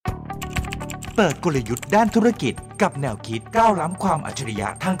ปิดกลยุทธ์ด้านธุรกิจกับแนวคิดก้าวล้ำความอัจฉริยะ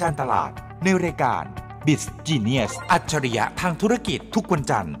ทางการตลาดในรายการ Biz Genius อัจฉริยะทางธุรกิจทุกวัน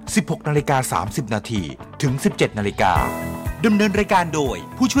จันทร์ 16:30 น. ถึง 17:00 น. ดำเนินรายการโดย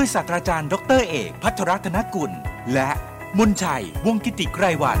ผู้ช่วยศาสตราจารย์ดร.เอกภัทรธนกุลและมนชัยวงศ์กิติไกร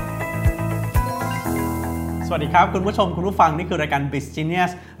วรรณสวัสดีครับคุณผู้ชมคุณผู้ฟังนี่คือรายการ Biz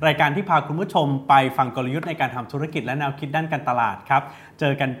Genius รายการที่พาคุณผู้ชมไปฟังกลยุทธ์ในการทำธุรกิจและแนวคิดด้านการตลาดครับเจ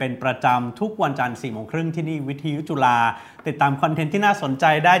อกันเป็นประจำทุกวันจันทร์ 4:30 น. ที่นี่วิทยุจุฬาติดตามคอนเทนต์ที่น่าสนใจ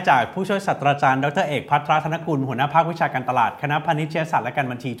ได้จากผู้ช่วยศาสตราจารย์ดร.เอกภัทรธนกุลหัวหน้าภาควิชาการตลาดคณะพาณิชยศาสตร์และการ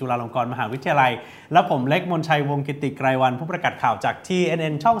บัญชีจุฬาลงกรณ์มหาวิทยาลัยและผมเล็กมนชัยวงศ์กิติไกรวรรณผู้ประกาศข่าวจาก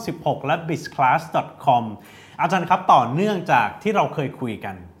TNN ช่อง 16 และ bizclass.com อาจารย์ครับต่อเนื่องจากที่เราเคยคุย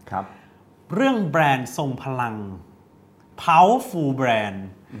กันครับเรื่องแบรนด์ทรงพลัง powerful brand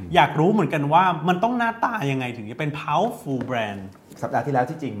อยากรู้เหมือนกันว่ามันต้องหน้าตายังไงถึงจะเป็น powerful brand สัปดาห์ที่แล้ว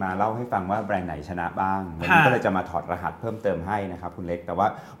ที่จริงมาเล่าให้ฟังว่าแบรนด์ไหนชนะบ้างวันนี้ก็เลยจะมาถอดรหัสเพิ่มเติมให้นะครับคุณเล็กแต่ว่า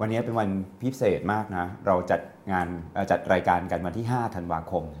วันนี้เป็นวันพิเศษมากนะเราจัดรายการกันวันที่5 ธันวา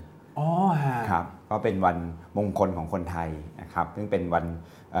คมครับก็เป็นวันมงคลของคนไทยนะครับซึ่งเป็นวัน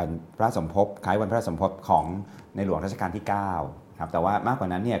พระสมภพคล้ายวันพระสมภพของในหลวงรัชกาลที่9ครับแต่ว่ามากกว่า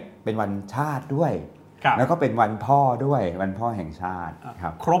นั้นเนี่ยเป็นวันชาติด้วยแล้วก็เป็นวันพ่อด้วยวันพ่อแห่งชาติ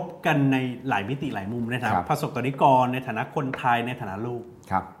ครบกันในหลายมิติหลายมุมนะครับประสบกนิกรในฐานะคนไทยในฐานะลูก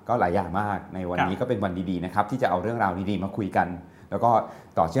ครับก็หลายอย่างมากในวันนี้ก็เป็นวันดีๆนะครับที่จะเอาเรื่องราวดีๆมาคุยกันแล้วก็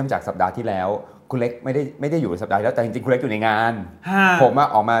ต่อเชื่อมจากสัปดาห์ที่แล้วคุณเล็กไม่ได้อยู่สัปดาห์แล้วแต่จริงๆคุณเล็กอยู่ในงานผม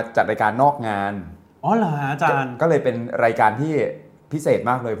ออกมาจัดรายการนอกงานอ๋อเหรออาจารย์ก็เลยเป็นรายการที่พิเศษ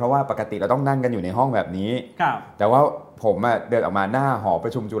มากเลยเพราะว่าปกติเราต้องนั่งกันอยู่ในห้องแบบนี้แต่ว่าผมเดินออกมาหน้าหอปร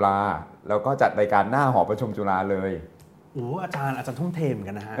ะชุมจุฬาแล้วก็จัดรายการหน้าหอประชุมจุฬาเลยโอ้อาจารย์ทุ่มเทเหมือน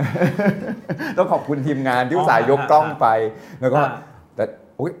กันนะฮะ ต้องขอบคุณทีมงานที่อุตส่าห์ยกกล้องไปแล้วก็แต่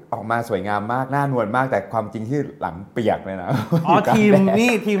ออกมาสวยงามมากหน้านวลมากแต่ความจริงที่หลังเปียกเลยนะที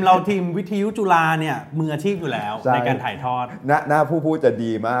มเราทีมวิทยุจุฬาเนี่ยมืออาชีพอยู่แล้วในการถ่ายทอดหน้าผู้พูดจะ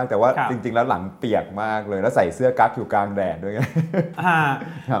ดีมากแต่ว่าจริงๆแล้วหลังเปียกมากเลยแล้วใส่เสื้อกั๊กอยู่กลางแดดด้วย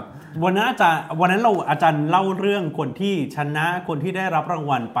ครับวันนั้นอาจารย์เล่าเรื่องคนที่ชนะคนที่ได้รับราง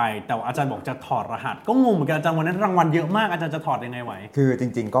วัลไปแต่อาจารย์บอกจะถอดรหัสก็งงเหมือนกันอาจารย์วันนั้นรางวัลเยอะมากอาจารย์จะถอดยังไงไหวคือจ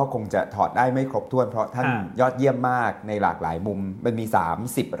ริงๆก็คงจะถอดได้ไม่ครบถ้วนเพราะท่านยอดเยี่ยมมากในหลากหลายมุมมันมี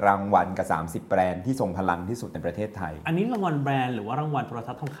30รางวัลกับ30แบรนด์ที่ทรงพลังที่สุดในประเทศไทยอันนี้รางวัลแบรนด์หรือว่ารางวัลโทร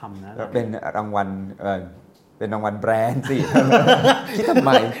ทัศน์ทองคำนะเป็นรางวัลเป็นรางวัลแบรนด์สิ คิดทำไ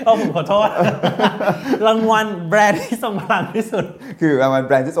มผมขอโทษ รางวัลแบรนด์ที่ทรงพลังที่สุดคือรางวัลแ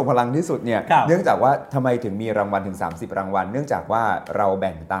บรนด์ที่ทรงพลังที่สุดเนี่ยเนื่องจากว่าทำไมถึงมีรางวัลถึง30รางวัลเนื่องจากว่าเราแ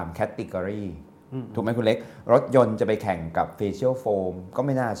บ่งตามแคตตากรีถูกไหมคุณเล็กรถยนต์จะไปแข่งกับเฟเชียลโฟมก็ไ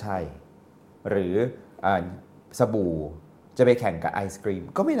ม่น่าใช่หรือสบู่จะไปแข่งกับไอศกรีม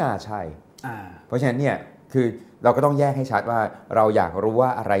ก็ไม่น่าใช่เพราะฉะนั้นเนี่ยคือเราก็ต้องแยกให้ชัดว่าเราอยากรู้ว่า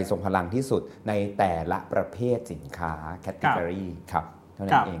อะไรทรงพลังที่สุดในแต่ละประเภทสินค้าแคตตากรีครับเท่า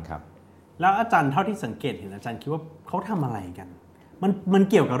นั้นเองครับแล้วอาจารย์เท่าที่สังเกตเห็นอาจารย์คิดว่าเขาทำอะไรกันมัน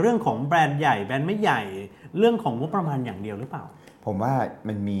เกี่ยวกับเรื่องของแบรนด์ใหญ่แบรนด์ไม่ใหญ่เรื่องของงบประมาณอย่างเดียวหรือเปล่าผมว่า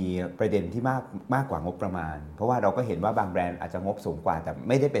มันมีประเด็นที่มากกว่างบประมาณเพราะว่าเราก็เห็นว่าบางแบรนด์อาจจะงบสูงกว่าแต่ไ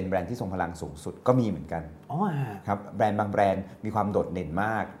ม่ได้เป็นแบรนด์ที่ทรงพลังสูงสุดก็มีเหมือนกันครับแบรนด์บางแบรนด์มีความโดดเด่นม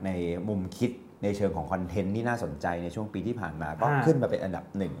ากในมุมคิดในเชิงของคอนเทนต์ที่น่าสนใจในช่วงปีที่ผ่านมาก็ขึ้นมาเป็นอันดับ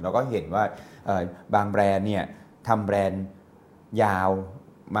หนึ่งเราก็เห็นว่าบางแบรนด์เนี่ยทำแบรนด์ยาว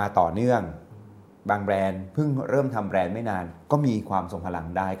มาต่อเนื่องบางแบรนด์เพิ่งเริ่มทำแบรนด์ไม่นานก็มีความทรงพลัง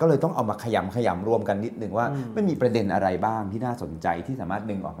ได้ก็เลยต้องเอามาขยำรวมกันนิดนึงว่าไม่มีประเด็นอะไรบ้างที่น่าสนใจที่สามารถ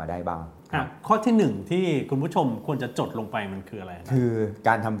ดึงออกมาได้บ้างข้อที่หนึ่งที่คุณผู้ชมควรจะจดลงไปมันคืออะไรคือก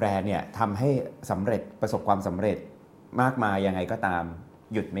ารทำแบรนด์เนี่ยทำให้สำเร็จประสบความสำเร็จมากมายยังไงก็ตาม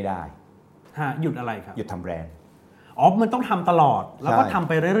หยุดไม่ได้หยุดอะไรครับหยุดทำแบรนด์มันต้องทำตลอดแล้วก็ทำ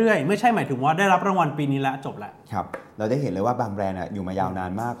ไปเรื่อยๆไม่ใช่หมายถึงว่าได้รับรางวัลปีนี้แล้วจบแล้วครับเราได้เห็นเลยว่าบางแบรนด์อยู่มายาวนา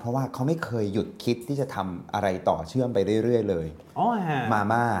นมากเพราะว่าเขาไม่เคยหยุดคิดที่จะทำอะไรต่อเชื่อมไปเรื่อยๆเลยมา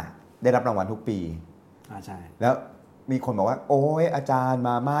ม่าได้รับรางวัลทุกปีใช่แล้วมีคนบอกว่าโอ้ยอาจารย์ม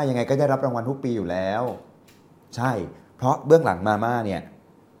าม่ายังไงก็ได้รับรางวัลทุกปีอยู่แล้วใช่เพราะเบื้องหลังมาม่าเนี่ย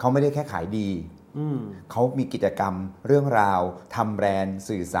เขาไม่ได้แค่ขายดีเขามีกิจกรรมเรื่องราวทำแบรนด์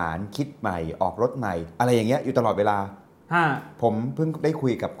สื่อสารคิดใหม่ออกรถใหม่อะไรอย่างเงี้ยอยู่ตลอดเวลาผมเพิ่งได้คุ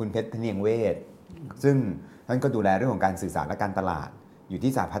ยกับคุณเพชรพเนียงเวชซึ่งท่านก็ดูแลเรื่องของการสื่อสารและการตลาดอยู่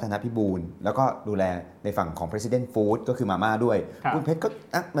ที่สาพัฒนพิบูลแล้วก็ดูแลในฝั่งของ President Food ก็คือมาม่าด้วยคุณเพชรก็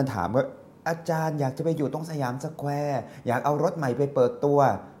มันถามว่าอาจารย์อยากจะไปอยู่ตรงสยามสแควร์อยากเอารถใหม่ไปเปิดตัว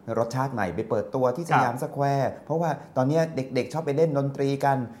รสชาติใหม่ไปเปิดตัวที่สยามสแควร์เพราะว่าตอนนี้เด็กๆชอบไปเล่นดนตรี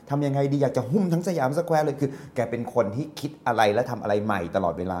กันทำยังไงดีอยากจะหุ้มทั้งสยามสแควร์เลยคือแกเป็นคนที่คิดอะไรและทำอะไรใหม่ตลอ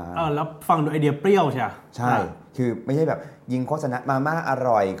ดเวลาแล้วฟังดูไอเดียเปรี้ยวใช่คือไม่ใช่แบบยิงโฆษณามาม่าอ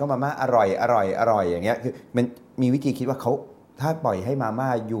ร่อยก็มาม่าอร่อยอย่างเงี้ยคือมันมีวิธีคิดว่าเขาถ้าปล่อยให้มาม่า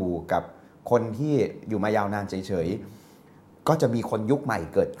อยู่กับคนที่อยู่มายาวนานเฉยๆก็จะมีคนยุคใหม่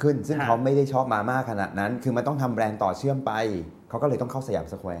เกิดขึ้นซึ่งเขาไม่ได้ชอบมาม่าขนาดนั้นคือมันต้องทำแบรนด์ต่อเชื่อมไปเขาก็เลยต้องเข้าสยาม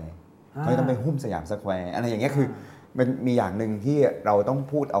สแควร์เขาต้องไปหุ้มสยามสแควร์อะไรอย่างเงี้ยคือมันมีอย่างหนึ่งที่เราต้อง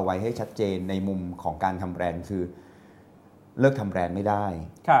พูดเอาไว้ให้ชัดเจนในมุมของการทำแบรนด์คือเลิกทำแบรนด์ไม่ได้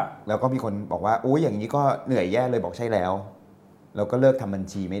แล้วก็มีคนบอกว่าอุ้ยอย่างนี้ก็เหนื่อยแย่เลยบอกใช่แล้วเราก็เลิกทำบัญ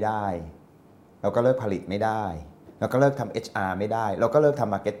ชีไม่ได้เราก็เลิกผลิตไม่ได้เราก็เลิกทำ HR ไม่ได้เราก็เลิกท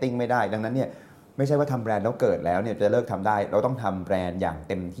ำมาร์เก็ตติ้งไม่ได้ดังนั้นเนี่ยไม่ใช่ว่าทำแบรนด์แล้วเกิดแล้วเนี่ยจะเลิกทำได้เราต้องทำแบรนด์อย่าง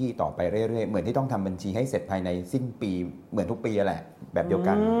เต็มที่ต่อไปเรื่อยๆเหมือนที่ต้องทำบัญชีให้เสร็จภายในสิ้นปีเหมือนทุกปีแหละแบบเดียว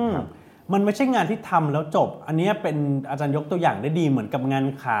กันครับมันไม่ใช่งานที่ทำแล้วจบอันนี้เป็นอาจารย์ยกตัวอย่างได้ดีเหมือนกับงาน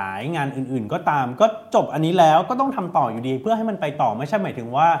ขายงานอื่นๆก็ตามก็จบอันนี้แล้วก็ต้องทำต่ออยู่ดีเพื่อให้มันไปต่อไม่ใช่หมายถึง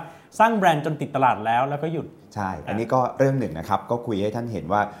ว่าสร้างแบรนด์จนติดตลาดแล้วก็หยุดใช่อันนี้ก็เรื่องหนึ่งนะครับก็คุยให้ท่านเห็น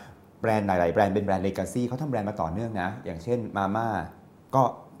ว่าแบรนด์หลายๆแบรนด์เป็นแบรนด์ legacy เขาทำแบรนด์มาต่อเนื่องนะอย่างเช่นมาม่าก็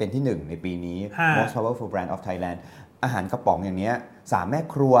เป็นที่1ในปีนี้ most powerful brand of Thailand อาหารกระป๋องอย่างเนี้ย3แม่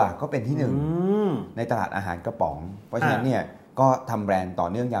ครัวก็เป็นที่1ในตลาดอาหารกระป๋องเพราะฉะนั้นเนี่ยก็ทำแบรนด์ต่อ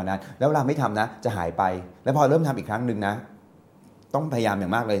เนื่องยาวนานแล้วเวลาไม่ทำนะจะหายไปแล้วพอเริ่มทำอีกครั้งหนึ่งนะต้องพยายามอย่า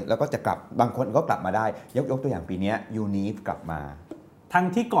งมากเลยแล้วก็จะกลับบางคนก็กลับมาได้ยกตัวอย่างปีนี้ Unique กลับมาทั้ง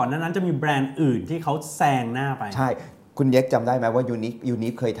ที่ก่อนนั้นจะมีแบรนด์อื่นที่เขาแซงหน้าไปใช่คุณเย็กจำได้ไหมว่า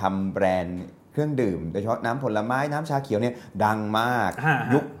Unique เคยทำแบรนด์เครื่องดื่มโดยเฉพาะน้ำผลไม้น้ำชาเขียวเนี่ยดังมาก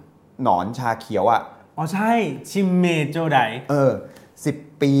ยุคหนอนชาเขียวอ่ะอ๋อใช่ชิมเมโจได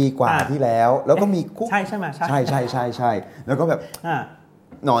10 ปีกว่าที่แล้วก็มีใช่ไหมใช่แล้วก็แบบ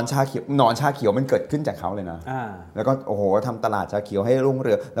หนอนชาเขียวมันเกิดขึ้นจากเขาเลยนะแล้วก็โอ้โหทำตลาดชาเขียวให้รุ่งเ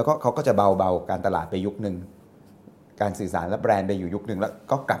รืองแล้วก็เขาก็จะเบาการตลาดไปยุคนึงการสื่อสารและแบรนด์ไปอยู่ยุคนึงแล้ว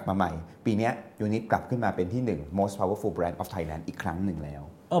ก็กลับมาใหม่ปีนี้ยูนิคกลับขึ้นมาเป็นที่1 most powerful brand of Thailand อีกครั้งหนึ่งแล้ว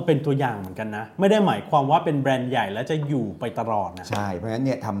เป็นตัวอย่างเหมือนกันนะไม่ได้หมายความว่าเป็นแบรนด์ใหญ่แล้วจะอยู่ไปตลอดนะใช่เพราะฉะนั้นเ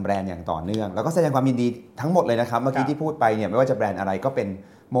นี่ยทำแบรนด์อย่างต่อเนื่องแล้วก็แสดงความยินดีทั้งหมดเลยนะครับเมื่อกี้ที่พูดไปเนี่ยไม่ว่าจะแบรนด์อะไรก็เป็น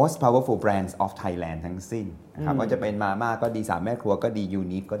most powerful brands of Thailand ทั้งสิ้นนะครับว่าจะเป็นมาม่าก็ดี3แม่ครัวก็ดียู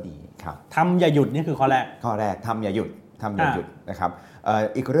นิคก็ดีครับทำอย่าหยุดนี่คือข้อแรกทำอย่าหยุดนะครับ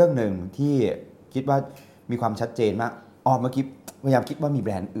อีกเรื่องหนึ่งที่คิดว่ามีความชัดเจนมากเมื่อกี้พยายามคิดว่ามีแบ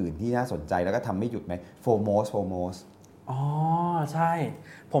รนด์อื่นที่น่าสนใจแล้วก็ทำไม่หยุดไหม Foremost อ๋อใช่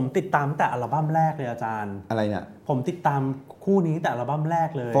ผมติดตามแต่อัลบั้มแรกเลยอาจารย์อะไรเนี่ยผมติดตามคู่นี้แต่อัลบั้มแรก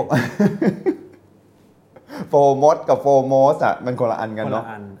เลยForemost กับ Foremost อ่ะมันคนละอันกันเนาะ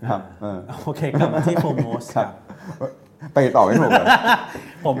ครับโอเคกลับมาที่ Foremost ครับไปต่อไม่ถูกเลย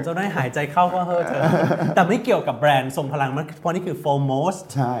ผมจะได้หายใจเข้าก็เฮ้อเธอแต่ไม่เกี่ยวกับแบรนด์ทรงพลังเพราะนี่คือ Foremost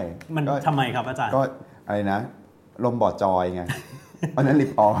ใช่มันทำไมครับอาจารย์ก็อะไรนะลมบ่อจอยไงอันนั้นลิ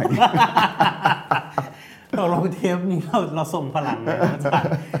ปออยเราเทปนี้เราส่งพลังเลยอาจารย์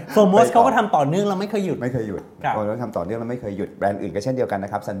โฟร์โมสเขาก็ทำต่อเนื่องแล้วไม่เคยหยุดเขาทำต่อเนื่องแล้วไม่เคยหยุดแบรนด์อื่นก็เช่นเดียวกันน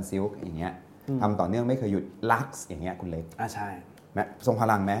ะครับซันซิลค์อย่างเงี้ยทำต่อเนื่องไม่เคยหยุดลักซ์อย่างเงี้ยคุณเล็กใช่แม้ทรงพ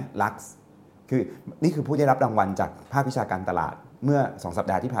ลังไหมลักซ์คือนี่คือผู้ได้รับรางวัลจากภาควิชาการตลาดเมื่อ2สัป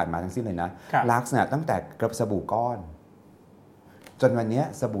ดาห์ที่ผ่านมาทั้งสิ้นเลยนะลักซ์เนี่ยตั้งแต่กระสบู่ก้อนจนวันนี้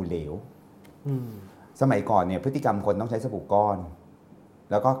สบู่เหลวสมัยก่อนเนี่ยพฤติกรรมคนต้องใช้สบู่ก้อน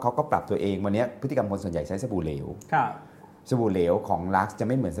แล้วก็เขาก็ปรับตัวเองวันนี้พฤติกรรมคนส่วนใหญ่ใช้สบู่เหลวสบู่เหลวของลักซ์จะ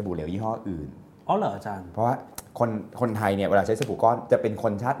ไม่เหมือนสบู่เหลวยี่ห้ออื่นเหรออาจารย์เพราะว่าคนไทยเนี่ยเวลาใช้สบู่ก้อนจะเป็นค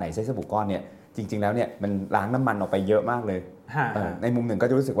นชาติไหนใช้สบู่ก้อนเนี่ยจริงๆแล้วเนี่ยมันล้างน้ำมันออกไปเยอะมากเลยในมุมหนึ่งก็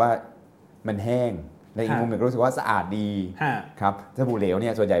จะรู้สึกว่ามันแห้งในอีกมุมหนึ่งก็รู้สึกว่าสะอาดดีครับสบู่เหลวเนี่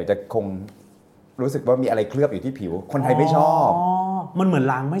ยส่วนใหญ่จะคงรู้สึกว่ามีอะไรเคลือบอยู่ที่ผิวคนไทยไม่ชอบมันเหมือน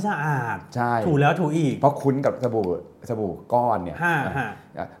ล้างไม่สะอาดใช่ถูแล้วถูอีกเพราะคุ้นกับสบู่ก้อนเนี่ย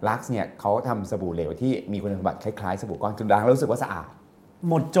ลักซ์เนี่ยเขาทำสบู่เหลวที่มีคุณสมบัติคล้ายๆสบู่ก้อนคือล้างแล้วรู้สึกว่าสะอาด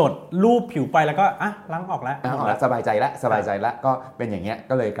หมดจดรูปผิวไปแล้วก็ล้างออกแล้วสบายใจแล้วก็เป็นอย่างเงี้ย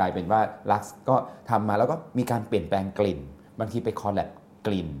ก็เลยกลายเป็นว่าลักซ์ก็ทำมาแล้วก็มีการเปลี่ยนแปลงกลิ่นบางทีไปคอลแลบก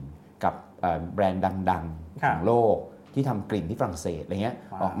ลิ่นกับแบรนด์ดังๆของโลกที่ทำกลิ่นที่ฝรั่งเศสอะไรเงี้ย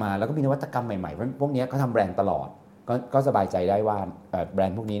ออกมาแล้วก็มีนวัตกรรมใหม่ๆพวกนี้เขาทำแบรนด์ตลอดก็สบายใจได้ว่าแบรน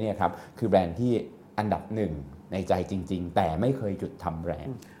ด์พวกนี้เนี่ยครับคือแบรนด์ที่อันดับ1 ในใจจริงๆแต่ไม่เคยหยุดทำแบรน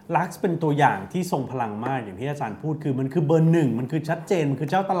ด์ลักซ์เป็นตัวอย่างที่ทรงพลังมากอย่างที่อาจารย์พูดคือมันคือเบอร์หนึ่งมันคือชัดเจนมันคือ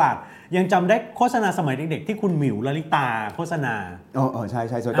เจ้าตลาดยังจำได้โฆษณาสมัยเด็กๆที่คุณหมิวลลิตาโฆษณาใ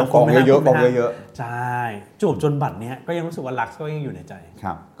ช่ๆต้องกองเยอะๆกองเยอะๆใช่จวบจนบัดนี้ก็ยังรู้สึกว่าลักซ์ก็ยังอยู่ในใจค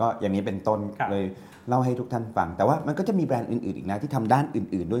รับก็อย่างนี้เป็นต้นเลยเล่าให้ทุกท่านฟังแต่ว่ามันก็จะมีแบรนด์อื่นๆอีกนะที่ทำด้าน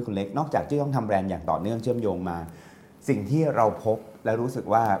อื่นๆด้วยคุณเล็กนอกจากที่ต้องทำแบรนด์อย่างต่อเนื่องเชื่อมโยงมาสิ่งที่เราพบและรู้สึก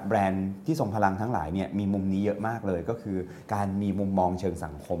ว่าแบรนด์ที่ทรงพลังทั้งหลายเนี่ยมีมุมนี้เยอะมากเลยก็คือการมีมุมมองเชิง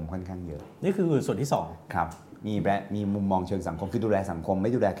สังคมค่อนข้างเยอะนี่คือส่วนที่2ครับมีแบรนด์มีมุมมองเชิงสังคมคือดูแลสังคมไ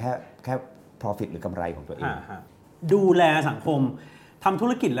ม่ดูแลแค่ profit หรือกำไรของตัวเองดูแลสังคมทำธุ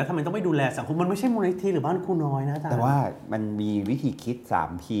รกิจแล้วทำไมต้องไม่ดูแลสังคมมันไม่ใช่มูลนิธิหรือบ้านครูน้อยนะอาจารย์แต่ว่ามันมีวิธีคิด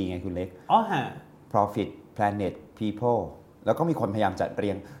 3P ไงคุณเล็กprofit planet people แล้วก็มีคนพยายามจัดเรี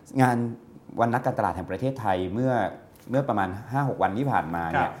ยงงานวันนักการตลาดแห่งประเทศไทยเมื่อประมาณ 5-6 วันที่ผ่านมา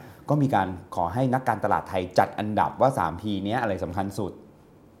เนี่ยก็มีการขอให้นักการตลาดไทยจัดอันดับว่า 3P เนี้ยอะไรสำคัญสุด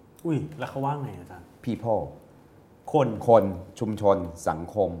แล้วเขาว่าไงอาจารย์ people คนชุมชนสัง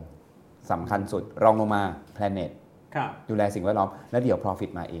คมสำคัญสุดรองลงมา planet ดูแลสิ่งแวดล้อมแล้วเดี๋ยว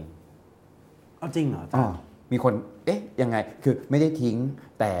profit มาเองเอาจริงเหรออาจารย์มีคนยังไงคือไม่ได้ทิ้ง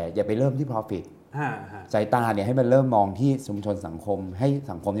แต่อย่าไปเริ่มที่ profit สายตาเนี่ยให้มันเริ่มมองที่ชุมชนสังคมให้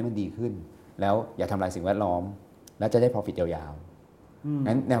สังคมนี้มันดีขึ้นแล้วอย่าทำลายสิ่งแวดล้อมแล้วจะได้ profit ยาวๆ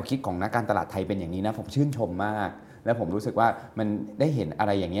งั้นแนวคิดของนักการตลาดไทยเป็นอย่างนี้นะผมชื่นชมมากและผมรู้สึกว่ามันได้เห็นอะไ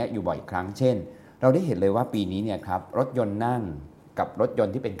รอย่างเงี้ยอยู่บ่อยครั้งเช่นเราได้เห็นเลยว่าปีนี้เนี่ยครับรถยนต์นั่งกับรถยน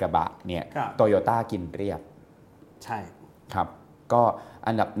ต์ที่เป็นกระบะเนี่ยโตโยต้ากินเรียบใช่ครับก็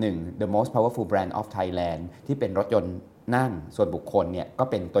อันดับ1 the most powerful brand of Thailand ที่เป็นรถยนต์นั่งส่วนบุคคลเนี่ยก็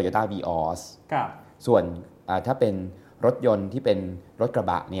เป็น Toyota Vios ส่วนถ้าเป็นรถยนต์ที่เป็นรถกระ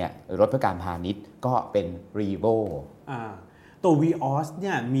บะเนี่ยรถเพื่อการพาณิชย์ก็เป็น Revo ตัว Vios เ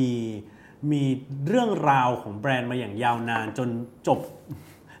นี่ยมีเรื่องราวของแบรนด์มาอย่างยาวนานจนจ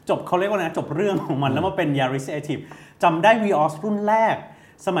บเขาเรียกว่าอะไรจบเรื่องของมันแล้วมาเป็น Yaris Active จำได้ Vios รุ่นแรก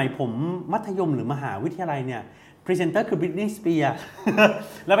สมัยผมมัธยมหรือมหาวิทยาลัยเนี่ยพรีเซนเตอร์คือ Britney Spears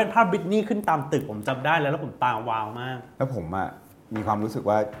แล้วเป็นภาพ Britney ขึ้นตามตึกผมจำได้แล้วผมตาว้าวมากแล้วผมมีความรู้สึก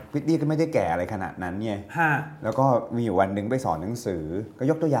ว่า Britney ก็ไม่ได้แก่อะไรขนาดนั้นไงแล้วก็มีอยู่วันหนึ่งไปสอนหนังสือก็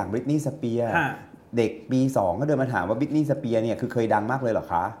ยกตัวอย่าง Britney Spears เด็กปี2ก็เดินมาถามว่า Britney Spears เนี่ยคือเคยดังมากเลยเหรอ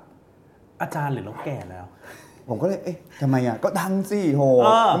คะอาจารย์หรือเราแก่แล้วผมก็เลยทำไมก็ดังสิโห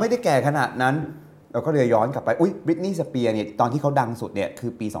มันไม่ได้แก่ขนาดนั้นเราก็เลยย้อนกลับไปBritney Spearsเนี่ยตอนที่เขาดังสุดเนี่ยคื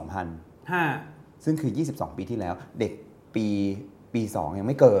อปี2000ซึ่งคือ22ปีที่แล้วเด็กปี2ยัง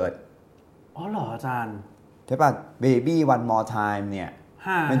ไม่เกิดเหรออาจารย์ใช่ป่ะ Baby One More Time เนี่ย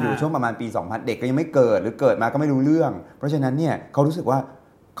มันอยู่ช่วงประมาณปี2000เด็กก็ยังไม่เกิดหรือเกิดมาก็ไม่รู้เรื่องเพราะฉะนั้นเนี่ยเขารู้สึกว่า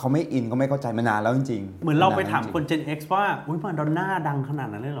เขาไม่อินเขาไม่เข้าใจมานานแล้วจริงๆเหมือนเราไปถามคน Gen X ว่ามาดอนน่าดังขนาด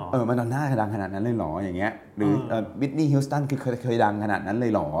นั้นเลยเหรอมาดอนน่าดังขนาดนั้นเลยเหรออย่างเงี้ยหรือบิทนี่ฮิลสตันคือเคยดังขนาดนั้นเล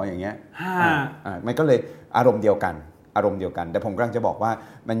ยเหรออย่างเงี้ยมันก็เลยอารมณ์เดียวกันแต่ผมกำลังจะบอกว่า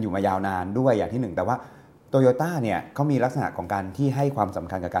มันอยู่มายาวนานด้วยอย่างที่1แต่ว่า Toyota เนี่ยเขามีลักษณะของการที่ให้ความสำ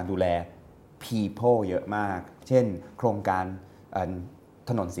คัญกับการดูแล people เยอะมากเช่นโครงการ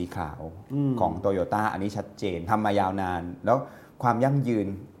ถนนสีขาวของ Toyota อันนี้ชัดเจนทำมายาวนานแล้วความยั่งยืน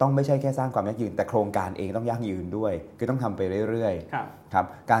ต้องไม่ใช่แค่สร้างความยั่งยืนแต่โครงการเองต้องยั่งยืนด้วยคือต้องทำไปเรื่อยๆครับ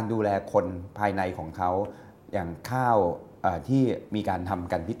การดูแลคนภายในของเขาอย่างข้าวที่มีการท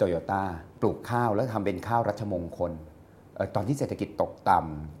ำกันที่ Toyota ปลูกข้าวแล้วทำเป็นข้าวรัชมงคลตอนที่เศรษฐกิจตกต่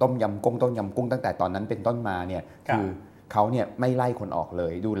ำต้มยำกุ้งตั้งแต่ตอนนั้นเป็นต้นมาเนี่ยคือเขาเนี่ยไม่ไล่คนออกเล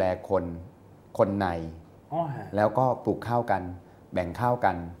ยดูแลคนในแล้วก็ปลูกข้าวกันแบ่งข้าว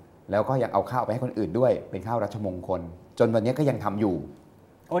กันแล้วก็ยังเอาข้าวไปให้คนอื่นด้วยเป็นข้าวรัชมงคลจนวันนี้ก็ยังทำอยู่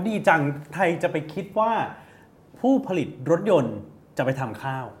ดีจังไทยจะไปคิดว่าผู้ผลิตรถยนต์จะไปทำ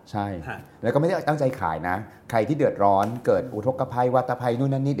ข้าวใช่แล้วก็ไม่ได้ตั้งใจขายนะใครที่เดือดร้อนเกิดอุทกภัยวัตภัยนู่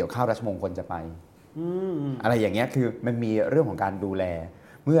นนั่นนี่เดี๋ยวข้าวรัชมงคลจะไปอะไรอย่างเงี้ยคือมันมีเรื่องของการดูแล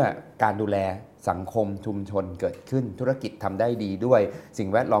เมื่อการดูแลสังคมชุมชนเกิดขึ้นธุรกิจทำได้ดีด้วยสิ่ง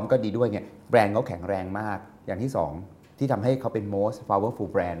แวดล้อมก็ดีด้วยเนี่ยแบรนด์เขาแข็งแรงมากอย่างที่2ที่ทำให้เขาเป็น most powerful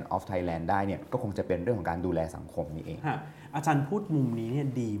brand of Thailand ได้เนี่ยก็คงจะเป็นเรื่องของการดูแลสังคมนี่เองอาจารย์พูดมุมนี้เนี่ย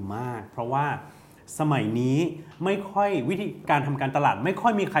ดีมากเพราะว่าสมัยนี้ไม่ค่อยวิธีการทำการตลาดไม่ค่อ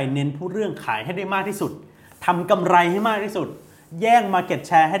ยมีใครเน้นพูดเรื่องขายให้ได้มากที่สุดทำกำไรให้มากที่สุดแย่ง market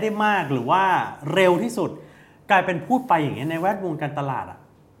share ให้ได้มากหรือว่าเร็วที่สุดกลายเป็นพูดไปอย่างเงี้ยในแวดวงการตลาด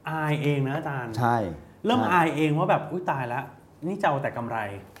อายเองนะอาจารย์ใช่เริ่มอายเองว่าแบบอุ๊ยตายแล้วนี่จะเอาแต่กำไร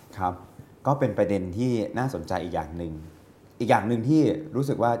ครับก็เป็นประเด็นที่น่าสนใจอีกอย่างหนึ่งที่รู้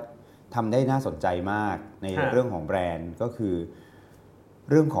สึกว่าทำได้น่าสนใจมากในเรื่องของแบรนด์ก็คือ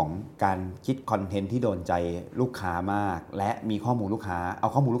เรื่องของการคิดคอนเทนต์ที่โดนใจลูกค้ามากและมีข้อมูลลูกค้าเอา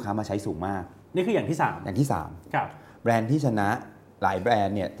ข้อมูลลูกค้ามาใช้สูงมาก นี่คืออย่างที่3อย่างที่3ครับแบรนด์ที่ชนะหลายแบรน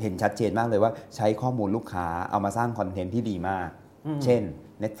ด์เนี่ยเห็นชัดเจนมากเลยว่าใช้ข้อมูลลูกค้าเอามาสร้างคอนเทนต์ที่ดีมากเช่น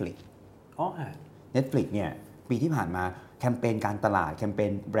Netflix Netflix เนี่ยปีที่ผ่านมาแคมเปญการตลาดแคมเป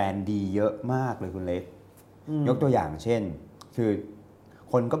ญแบรนด์ดีเยอะมากเลยคุณเล็กยกตัวอย่างเช่นคือ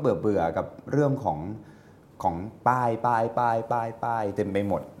คนก็เบื่อกับเรื่องของป้ายเต็มไป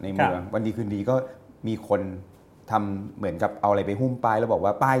หมดในเมืองวันดีคืนดีก็มีคนทำเหมือนกับเอาอะไรไปหุ้มป้ายแล้วบอกว่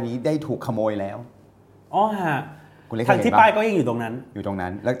าป้ายนี้ได้ถูกขโมยแล้วฮะทั้งที่ป้ายก็ยังอยู่ตรงนั้น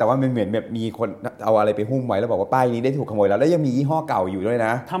แล้วแต่ว่ามันเหมือนแบบมีคนเอาอะไรไปหุ้มไว้แล้วบอกว่าป้ายนี้ได้ถูกขโมยแล้วยังมียี่ห้อเก่าอยู่ด้วยน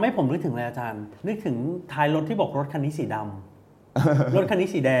ะทำให้ผมนึกถึงอะไรอาจารย์นึกถึงท้ายรถที่บอกรถคันนี้สีดำรถคันนี้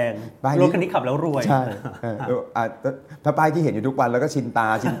สีแดงรถคันนี้ขับแล้วรวยใช่ถ้าป้ายที่เห็นอยู่ทุกวันแล้วก็ชินตา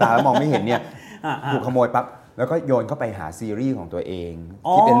แล้วมองไม่เห็นเนี่ยถูกขโมยปั๊บแล้วก็โยนเข้าไปหาซีรีส์ของตัวเอง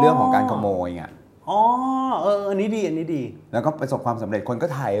ที่เป็นเรื่องของการขโมยอ่ะอันนี้ดีแล้วก็ประสบความสำเร็จคนก็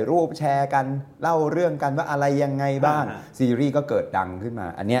ถ่ายรูปแชร์กันเล่าเรื่องกันว่าอะไรยังไงบ้างซีรีส์ก็เกิดดังขึ้นมา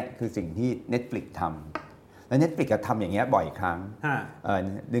อันนี้คือสิ่งที่ Netflix ทำแล้ว Netflix ก็ทำอย่างเงี้ยบ่อยครั้ง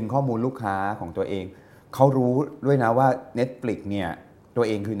ดึงข้อมูลลูกค้าของตัวเองเขารู้ด้วยนะว่า Netflix เนี่ยตัวเ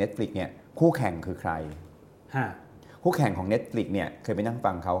องคือ Netflix เนี่ยคู่แข่งคือใครคู่แข่งของ Netflix เนี่ยเคยไปนั่ง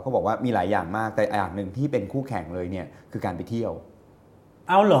ฟังเขาบอกว่ามีหลายอย่างมากแต่อย่างหนึ่งที่เป็นคู่แข่งเลยเนี่ยคือการไปเที่ยว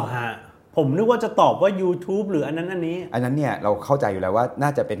เอาเหรอฮะผมนึกว่าจะตอบว่า YouTube หรืออันนั้นเนี่ยเราเข้าใจอยู่แล้วว่าน่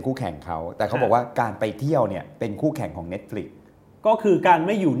าจะเป็นคู่แข่งเขาแต่เขาบอกว่าการไปเที่ยวเนี่ยเป็นคู่แข่งของ Netflix ก็คือการไ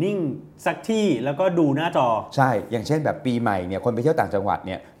ม่อยู่นิ่งสักที่แล้วก็ดูหน้าจอใช่อย่างเช่นแบบปีใหม่เนี่ยคนไปเที่ยวต่างจังหวัดเ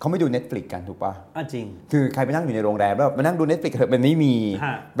นี่ยเขาไม่ดู Netflix กันถูกป่ะจริงคือใครไปนั่งอยู่ในโรงแรมแล้วมานั่งดู Netflix เถอะมันไม่มี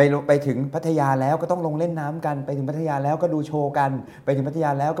ไปถึงพัทยาแล้วก็ต้องลงเล่นน้ำกันไปถึงพัทยาแล้วก็ดูโชว์กันไปถึงพัทยา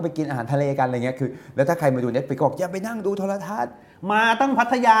แล้วก็ไปกินอาหารทะเลกันอะไรเงี้ยคือแล้วถ้าใครมาดู Netflix ก็บอกอย่าไปนั่งดูโทรทัศน์มาตั้งพั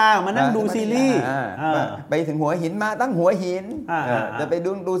ทยามานั่งดูซีรีส์ไปถึงหัวหินมาตั้งหัวหินจะไป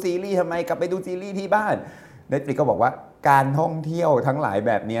ดูซีรีส์ทำไมกลับไปดูซีรีส์ที่บ้าน Netflix ก็บอกว่าการท่องเที่ยวทั้งหลาย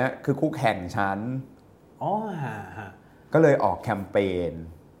แบบนี้คือคู่แข่งฉันก็เลยออกแคมเปญ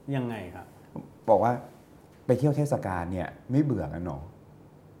ยังไงครับบอกว่าไปเที่ยวเทศกาลเนี่ยไม่เบื่อกันหรอ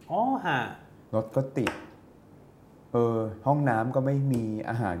รถก็ติดห้องน้ำก็ไม่มี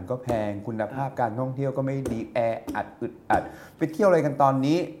อาหารก็แพงคุณภาพการท่องเที่ยวก็ไม่ดีแออัดอึดอัดไปเที่ยวอะไรกันตอน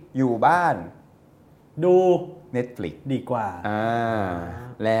นี้อยู่บ้านดู Netflix ดีกว่า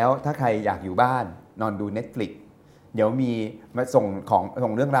แล้วถ้าใครอยากอยู่บ้านนอนดู Netflix เดี๋ยวมีมาส่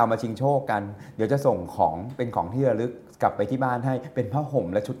งเรื่องราวมาชิงโชคกันเดี๋ยวจะส่งของเป็นของที่ระลึกกลับไปที่บ้านให้เป็นผ้าห่ม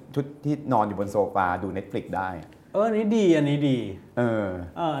และชุดที่นอนอยู่บนโซฟาดู Netflix ได้อันนี้ดีอันนี้ดี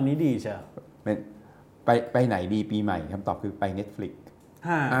อันนี้ดีใช่ไปไหนดีปีใหม่คำตอบคือไป Netflix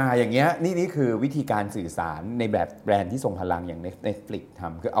อย่างเงี้ยนี่คือวิธีการสื่อสารในแบบแบรนด์ที่ทรงพลังอย่าง Netflix ท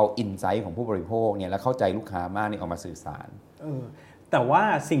ำคือเอาอินไซต์ของผู้บริโภคเนี่ยแล้วเข้าใจลูกค้ามากนี่ออกมาสื่อสารแต่ว่า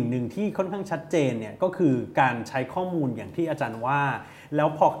สิ่งหนึ่งที่ค่อนข้างชัดเจนเนี่ยก็คือการใช้ข้อมูลอย่างที่อาจารย์ว่าแล้ว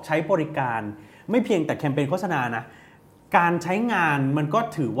พอใช้บริการไม่เพียงแต่แคมเปญโฆษณานะการใช้งานมันก็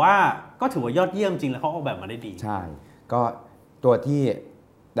ถือว่ายอดเยี่ยมจริงแล้วเขาออกแบบมาได้ดีใช่ก็ตัวที่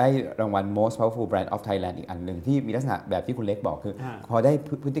ได้รางวัล Most Powerful Brand of Thailand อีกอันหนึ่งที่มีลักษณะแบบที่คุณเล็กบอกคือพอได้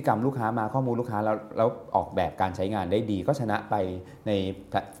พฤติกรรมลูกค้ามาข้อมูลลูกค้าแล้วออกแบบการใช้งานได้ดีก็ชนะไป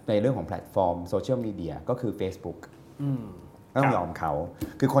ในเรื่องของแพลตฟอร์มโซเชียลมีเดียก็คือ Facebookต้องยอมเขา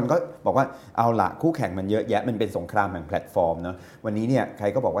คือคนก็บอกว่าเอาละคู่แข่งมันเยอะแยะมันเป็นสงครามแห่งแพลตฟอร์มเนาะวันนี้เนี่ยใคร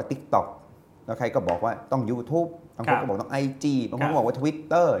ก็บอกว่า TikTok แล้วใครก็บอกว่าต้อง YouTube บางคนก็บอกต้อง IG บางคนก็บอกว่า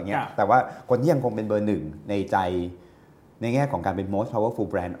Twitter อย่างเงี้ยแต่ว่าคนที่ยังคงเป็นเบอร์หนึ่งในใจในแง่ของการเป็น most powerful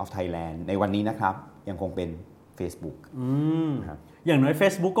brand of Thailand ในวันนี้นะครับยังคงเป็น Facebook ครับอย่างน้อย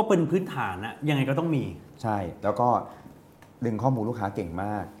Facebook ก็เป็นพื้นฐานนะยังไงก็ต้องมีใช่แล้วก็ดึงข้อมูลลูกค้าเก่งม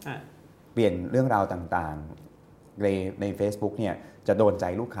ากเปลี่ยนเรื่องราวต่างๆใน Facebook เนี่ยจะโดนใจ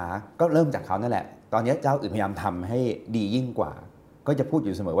ลูกค้าก็เริ่มจากเขานั่นแหละตอนนี้เจ้าอื่นพยายามทำให้ดียิ่งกว่าก็จะพูดอ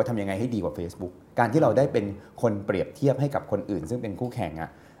ยู่เสมอว่าทำยังไงให้ดีกว่า Facebook การที่เราได้เป็นคนเปรียบเทียบให้กับคนอื่นซึ่งเป็นคู่แข่ง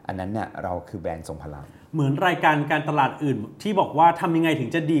อันนั้นเนี่ยเราคือแบรนด์ทรงพลังเหมือนรายการการตลาดอื่นที่บอกว่าทำยังไงถึง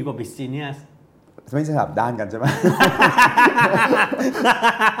จะดีกว่า Biz Genius ไม่สลับด้านกันใช่ไหม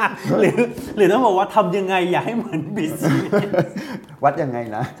หรือต้องบอกว่าทำยังไงอย่าให้เหมือน Biz Genius วัดยังไง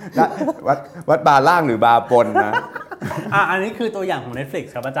นะวัดบาร์ล่างหรือบาร์บนนะอันนี้คือตัวอย่างของ Netflix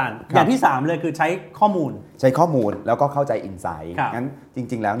ครับอาจารย์อย่างที่3เลยคือใช้ข้อมูลแล้วก็เข้าใจอินไซต์งั้นจ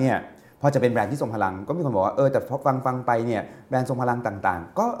ริงๆแล้วเนี่ยพอจะเป็นแบรนด์ที่ทรงพลังก็มีคนบอกว่าแต่พอฟังไปเนี่ยแบรนด์ทรงพลังต่าง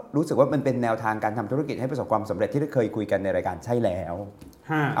ๆก็รู้สึกว่ามันเป็นแนวทางการทำธุรกิจให้ประสบความสำเร็จที่ได้เคยคุยกันในรายการใช่แล้ว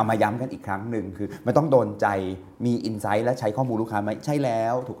เอามาย้ำกันอีกครั้งหนึ่งคือมันต้องโดนใจมีอินไซต์และใช้ข้อมูลลูกค้าไหมใช่แล้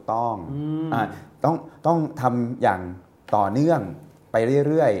วถูกต้องทำอย่างต่อเนื่องไป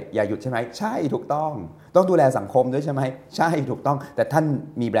เรื่อยๆอย่าหยุดใช่ไหมใช่ถูกต้อง ต้องดูแลสังคมด้วยใช่ไหมใช่ถูกต้องแต่ท่าน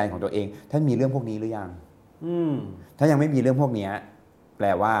มีแบรนด์ของตัวเองท่านมีเรื่องพวกนี้หรือยังถ้ายังไม่มีเรื่องพวกนี้แปล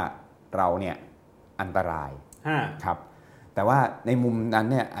ว่าเราเนี่ยอันตรายครับแต่ว่าในมุมนั้น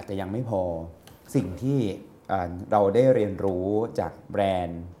เนี่ยอาจจะยังไม่พอสิ่งที่เราได้เรียนรู้จากแบรน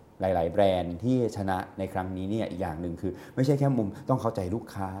ด์หลายๆแบรนด์ที่ชนะในครั้งนี้เนี่ยอีกอย่างหนึ่งคือไม่ใช่แค่มุมต้องเข้าใจลูก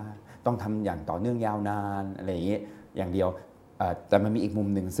ค้าต้องทำอย่างต่อเนื่องยาวนานอะไรอย่างนี้อย่างเดียวแต่มันมีอีกมุม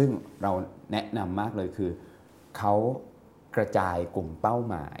หนึ่งซึ่งเราแนะนำมากเลยคือเขากระจายกลุ่มเป้า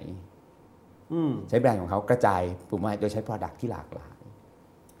หมายใช้แบรนด์ของเขากระจายกลุ่มเป้าหมายโดยใช้ Product ที่หลากหลาย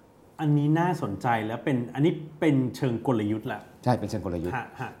อันนี้น่าสนใจแล้วอันนี้เป็นเชิงกลยุทธ์แหละใช่เป็นเชิงกลยุทธ์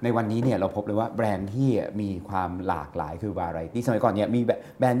ในวันนี้เนี่ยเราพบเลยว่าแบรนด์ที่มีความหลากหลายคือ variety สมัยก่อนเนี่ยมี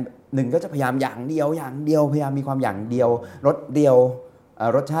แบรนด์หนึ่งก็จะพยายามอย่างเดียวพยายามมีความอย่างเดียวรสเดียว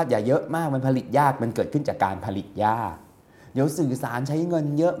รสชาติอย่าเยอะมากมันผลิตยากมันเกิดขึ้นจากการผลิตยากเดี๋ยวสื่อสารใช้เงิน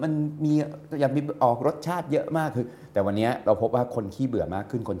เยอะมันมีอยากมีออกรสชาติเยอะมากคือแต่วันนี้เราพบว่าคนขี้เบื่อมาก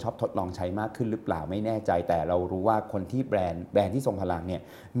ขึ้นคนชอบทดลองใช้มากขึ้นหรือเปล่าไม่แน่ใจแต่เรารู้ว่าคนที่แบรนด์ที่ทรงพลังเนี่ย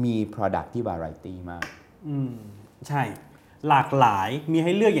มี product ที่ variety มากใช่หลากหลายมีใ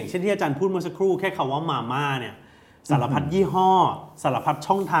ห้เลือกอย่างเช่นที่อาจารย์พูดเมื่อสักครู่แค่คำว่ามาม่าเนี่ยสารพัดยี่ห้อสารพัด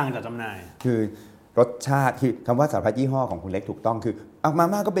ช่องทางจัดจำหน่ายคือรสชาติคือคำว่าสารพัดยี่ห้อของคุณเล็กถูกต้องคือมา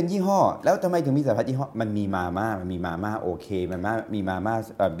ม่าก็เป็นยี่ห้อแล้วทำไมถึงมีสารพัดยี่ห้อมันมีมาม่าโอเคมีมาม่า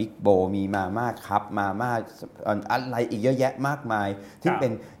บิ๊กโบมีมาม่าคัพมาม่าอะไรอีกเยอะแยะมากมายที่เป็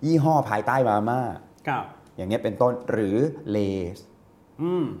นยี่ห้อภายใต้มาม่าอย่างนี้เป็นต้นหรือเ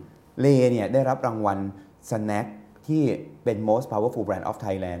ลเนี่ยได้รับรางวัลสแน็คที่เป็น most powerful brand of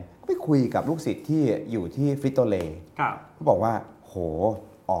Thailand ก็ไปคุยกับลูกศิษย์ที่อยู่ที่ฟริโตเลเขาบอกว่าโห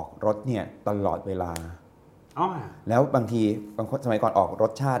ออกรสเนี่ยตลอดเวลาแล้วบางคนสมัยก่อนออกร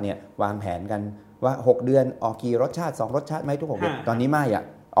สชาติเนี่ยวางแผนกันว่า6เดือนออกกี่รสชาติ2รสชาติไหมทุก6เดือนตอนนี้ไม่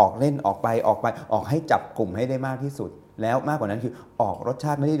ออกเล่นออกให้จับกลุ่มให้ได้มากที่สุดแล้วมากกว่านั้นคือออกรสช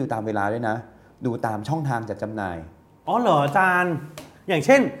าติไม่ได้ดูตามเวลาด้วยนะดูตามช่องทางจัดจำหน่ายเหรออาจารย์อย่างเ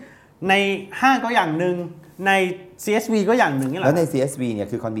ช่นในห้างก็อย่างนึงใน CSV ก็อย่างหนึ่งนี่แหละแล้วใน CSV เนี่ย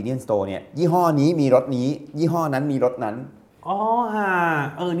คือ convenience store เนี่ยยี่ห้อนี้มีรสนี้ยี่ห้อนั้นมีรสนั้น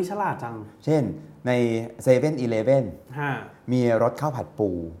นี่ฉลาดจังเช่นใน 7-Eleven มีรสข้าวผัดปู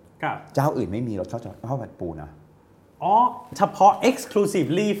เจ้าอื่นไม่มีรสข้าวผัดปูนะเฉพาะ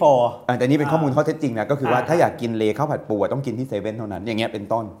exclusively for แต่นี่เป็นข้อมูลข้อเท็จจริงนะก็คือว่าถ้าอยากกินเลข้าวผัดปูต้องกินที่เซเว่นเท่านั้นอย่างเงี้ยเป็น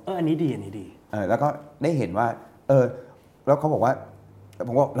ต้นอันนี้ดีแล้วก็ได้เห็นว่าแล้วเขาบอกว่าผ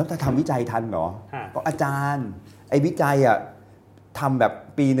มว่าแล้วถ้าทำวิจัยทันเหรอก็อาจารย์ไอ้วิจัยทำแบบ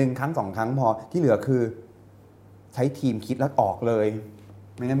ปีนึงครั้ง2ครั้งพอที่เหลือคือใช้ทีมคิดแล้วออกเลย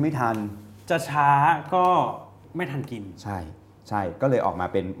ไม่งั้นไม่ทันจะช้าก็ไม่ทันกินใช่ก็เลยออกมา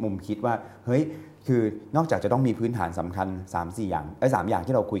เป็นมุมคิดว่าเฮ้ยคือนอกจากจะต้องมีพื้นฐานสำคัญ 3-4 อย่าง3อย่าง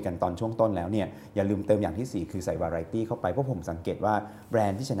ที่เราคุยกันตอนช่วงต้นแล้วเนี่ยอย่าลืมเติมอย่างที่4คือใส่ variety เข้าไปเพราะผมสังเกตว่าแบร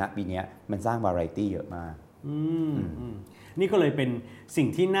นด์ที่ชนะปีนี้มันสร้าง variety เยอะมากนี่ก็เลยเป็นสิ่ง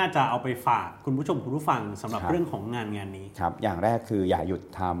ที่น่าจะเอาไปฝากคุณผู้ชมคุณผู้ฟังสำหรับเรื่องของงานนี้ครับอย่างแรกคืออย่าหยุด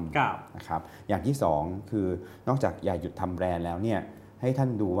ทำนะครับอย่างที่2คือนอกจากอย่าหยุดทำแบรนด์แล้วเนี่ยให้ท่าน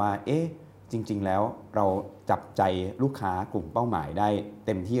ดูว่าจริงๆแล้วเราจับใจลูกค้ากลุ่มเป้าหมายได้เ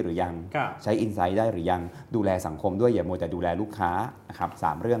ต็มที่หรือยังใช้อินไซต์ได้หรือยังดูแลสังคมด้วยอย่ามัวแต่ดูแลลูกค้านะครับ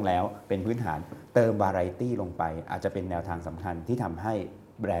3เรื่องแล้วเป็นพื้นฐานเติมวาไรตี้ลงไปอาจจะเป็นแนวทางสำคัญที่ทำให้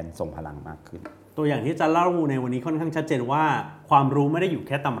แบรนด์ทรงพลังมากขึ้นตัวอย่างที่จะเล่าในวันนี้ค่อนข้างชัดเจนว่าความรู้ไม่ได้อยู่แ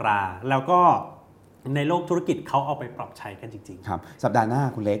ค่ตำราแล้วก็ในโลกธุรกิจเขาเอาไปปรับใช้กันจริงๆครับสัปดาห์หน้า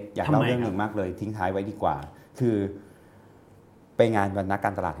คุณเล็กอยากเล่าเรื่องหนึ่งมากเลยทิ้งท้ายไว้ดีกว่าคือไปงานวันนักกา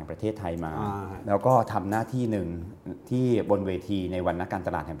รตลาดแห่งประเทศไทยมาแล้วก็ทำหน้าที่หนึ่งที่บนเวทีในวันนักการต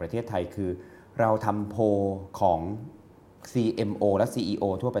ลาดแห่งประเทศไทยคือเราทำโพลของ CMO และ CEO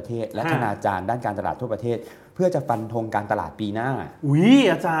ทั่วประเทศและคณาจารย์ด้านการตลาดทั่วประเทศเพื่อจะฟันธงการตลาดปีหน้า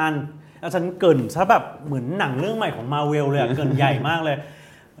อาจารย์เกินซะแบบเหมือนหนังเรื่องใหม่ของ Marvel เลยเกินใหญ่มากเลย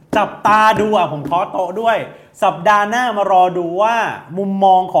จับตาดูผมขอโต๊ะด้วยสัปดาห์หน้ามารอดูว่ามุมม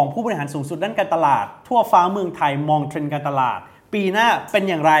องของผู้บริหารสูงสุดด้านการตลาดทั่วฟ้าเมืองไทยมองเทรนด์การตลาดปีหน้าเป็น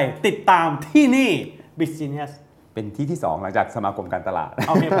อย่างไรติดตามที่นี่ Biz Genius เป็นที่2หลังจากสมาคมการตลาด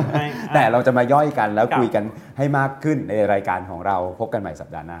โอเคผมให้แต่เราจะมาย่อยกันแล้วคุยกันให้มากขึ้นในรายการของเราพบกันใหม่สัป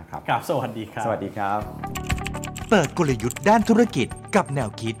ดาห์หน้าครับครับสวัสดีครับสวัสดีครับเปิดกลยุทธ์ด้านธุรกิจกับแนว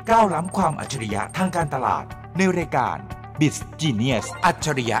คิดก้าวล้ำความอัจฉริยะทางการตลาดในรายการ Biz Genius อัจฉ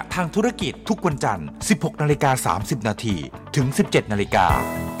ริยะทางธุรกิจทุกวันจันทร์ 16:30 น. ถึง 17:00 น.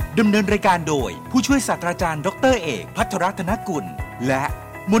 ดำเนินรายการโดยผู้ช่วยศาสตราจารย์ดร.เอกภัทรธนกุลและ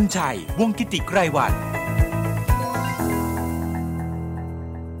มนชัยวงศ์กิติไกรวรรณ